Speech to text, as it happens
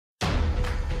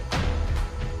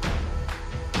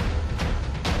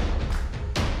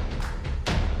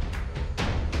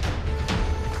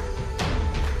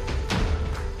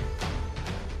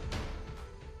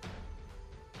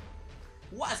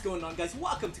going on, guys?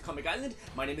 Welcome to Comic Island.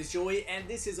 My name is Joey and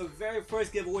this is our very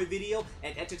first giveaway video,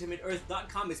 and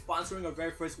EntertainmentEarth.com is sponsoring our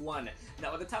very first one.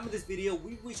 Now at the time of this video,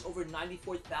 we've reached over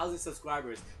 94,000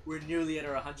 subscribers. We're nearly at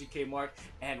our 100k mark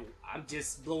and I'm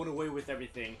just blown away with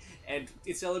everything. And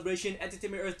in celebration,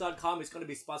 EntertainmentEarth.com is going to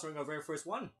be sponsoring our very first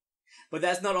one. But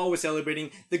that's not all we're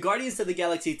celebrating. The Guardians of the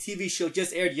Galaxy TV show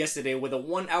just aired yesterday with a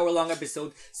 1 hour long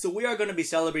episode, so we are going to be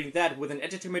celebrating that with an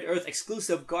Entertainment Earth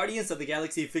exclusive Guardians of the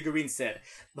Galaxy figurine set.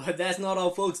 But that's not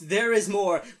all, folks. There is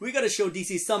more. We gotta show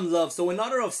DC some love, so in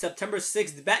honor of September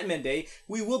 6th, Batman Day,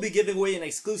 we will be giving away an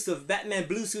exclusive Batman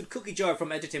Blue Suit cookie jar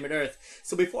from Entertainment Earth.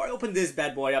 So before I open this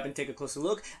bad boy up and take a closer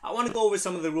look, I want to go over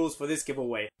some of the rules for this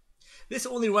giveaway. This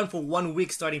will only run for 1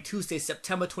 week starting Tuesday,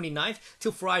 September 29th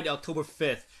till Friday, October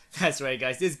 5th. That's right,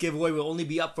 guys, this giveaway will only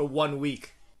be up for 1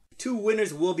 week. 2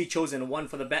 winners will be chosen, one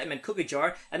for the Batman cookie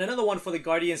jar and another one for the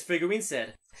Guardians figurine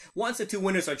set. Once the 2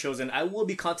 winners are chosen, I will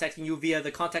be contacting you via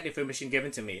the contact information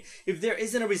given to me. If there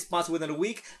isn't a response within a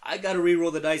week, I gotta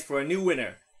re-roll the dice for a new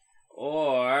winner.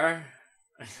 Or...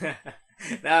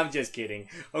 Nah, I'm just kidding.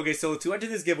 Okay, so to enter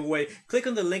this giveaway, click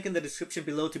on the link in the description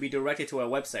below to be directed to our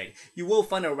website. You will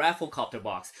find a Rafflecopter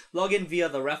box. Log in via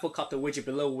the Rafflecopter widget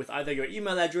below with either your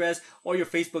email address or your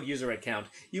Facebook user account.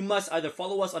 You must either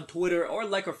follow us on Twitter or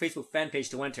like our Facebook fan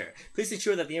page to enter. Please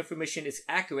ensure that the information is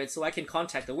accurate so I can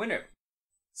contact the winner.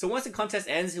 So once the contest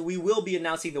ends, we will be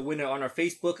announcing the winner on our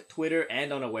Facebook, Twitter,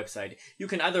 and on our website. You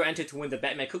can either enter to win the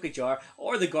Batman cookie jar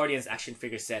or the Guardians action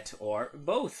figure set, or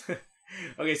both.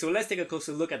 Okay, so let's take a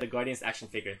closer look at the Guardians action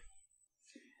figure.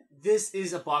 This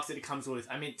is a box that it comes with.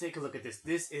 I mean, take a look at this.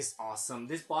 This is awesome.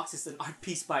 This box is an art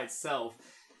piece by itself.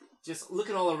 Just look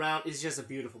at all around. It's just a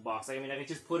beautiful box. I mean, I can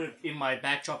just put it in my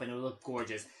backdrop and it'll look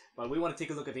gorgeous. But we want to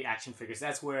take a look at the action figures.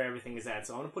 That's where everything is at.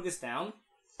 So I'm going to put this down.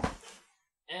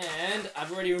 And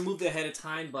I've already removed it ahead of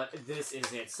time, but this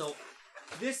is it. So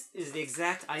this is the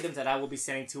exact item that I will be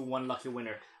sending to one lucky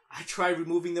winner. I tried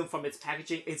removing them from its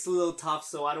packaging. It's a little tough,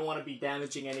 so I don't want to be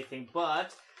damaging anything,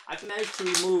 but I managed to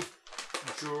remove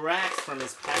Drax from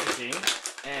his packaging.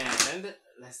 And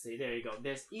let's see, there you go.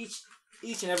 There's each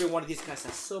and every one of these guys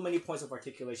has so many points of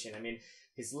articulation. I mean,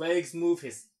 his legs move,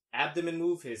 his abdomen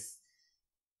move, his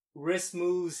wrist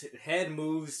moves, his head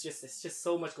moves. It's just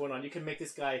so much going on. You can make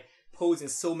this guy pose in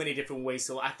so many different ways,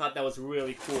 so I thought that was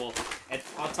really cool. And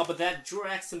on top of that,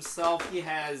 Drax himself, he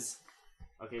has...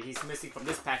 Okay, he's missing from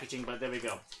this packaging, but there we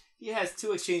go. He has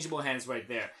 2 exchangeable hands right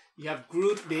there. You have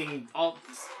Groot being all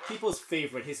people's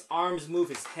favorite. His arms move,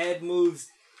 his head moves.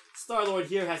 Star-Lord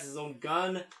here has his own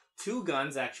gun. 2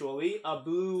 guns, actually. A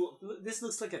blue... This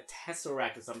looks like a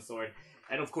Tesseract of some sort.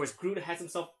 And of course, Groot has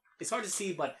himself... It's hard to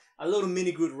see, but a little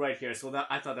mini Groot right here. So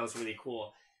I thought that was really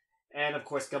cool. And of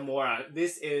course, Gamora.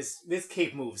 This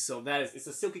cape moves. So it's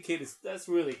a silky cape. That's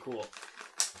really cool.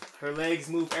 Her legs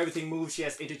move, everything moves. She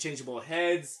has interchangeable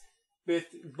heads,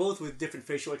 both with different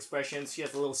facial expressions. She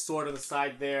has a little sword on the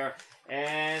side there.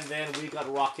 And then we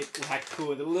got Rocket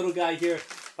Raccoon. The little guy here,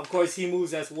 of course, he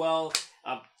moves as well.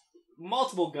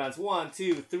 Multiple guns. 1,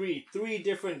 2, 3. 3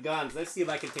 different guns. Let's see if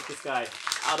I can take this guy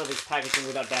out of his packaging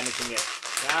without damaging it.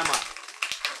 Come on.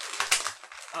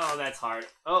 Oh, that's hard.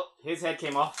 Oh, his head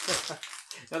came off.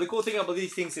 Now, the cool thing about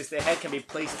these things is the head can be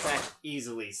placed back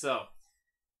easily. So...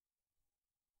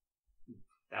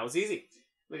 that was easy.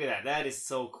 Look at that. That is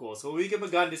so cool. So when we give him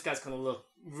a gun, this guy's going to look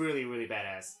really, really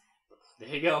badass. There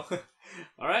you go.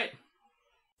 Alright.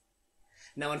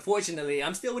 Now, unfortunately,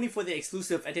 I'm still waiting for the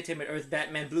exclusive Entertainment Earth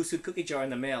Batman Blue Suit cookie jar in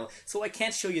the mail, so I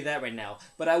can't show you that right now.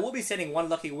 But I will be sending one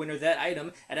lucky winner that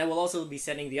item, and I will also be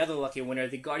sending the other lucky winner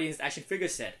the Guardians action figure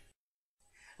set.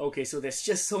 Okay, so there's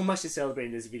just so much to celebrate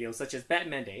in this video, such as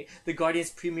Batman Day, the Guardians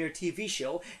premiere TV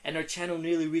show, and our channel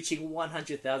nearly reaching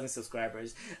 100,000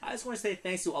 subscribers. I just want to say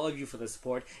thanks to all of you for the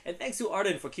support, and thanks to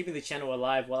Arden for keeping the channel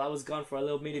alive while I was gone for a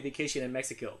little mini vacation in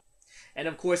Mexico. And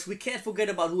of course, we can't forget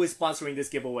about who is sponsoring this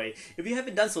giveaway. If you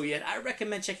haven't done so yet, I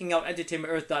recommend checking out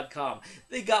EntertainmentEarth.com.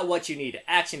 They got what you need: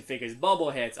 action figures,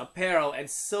 bobbleheads, apparel, and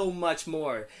so much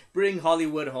more. Bring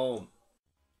Hollywood home.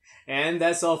 And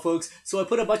that's all, folks. So I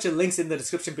put a bunch of links in the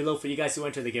description below for you guys to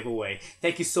enter the giveaway.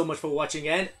 Thank you so much for watching,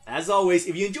 and as always,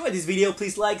 if you enjoyed this video,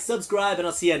 please like, subscribe, and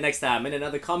I'll see you next time in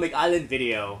another Comic Island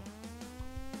video.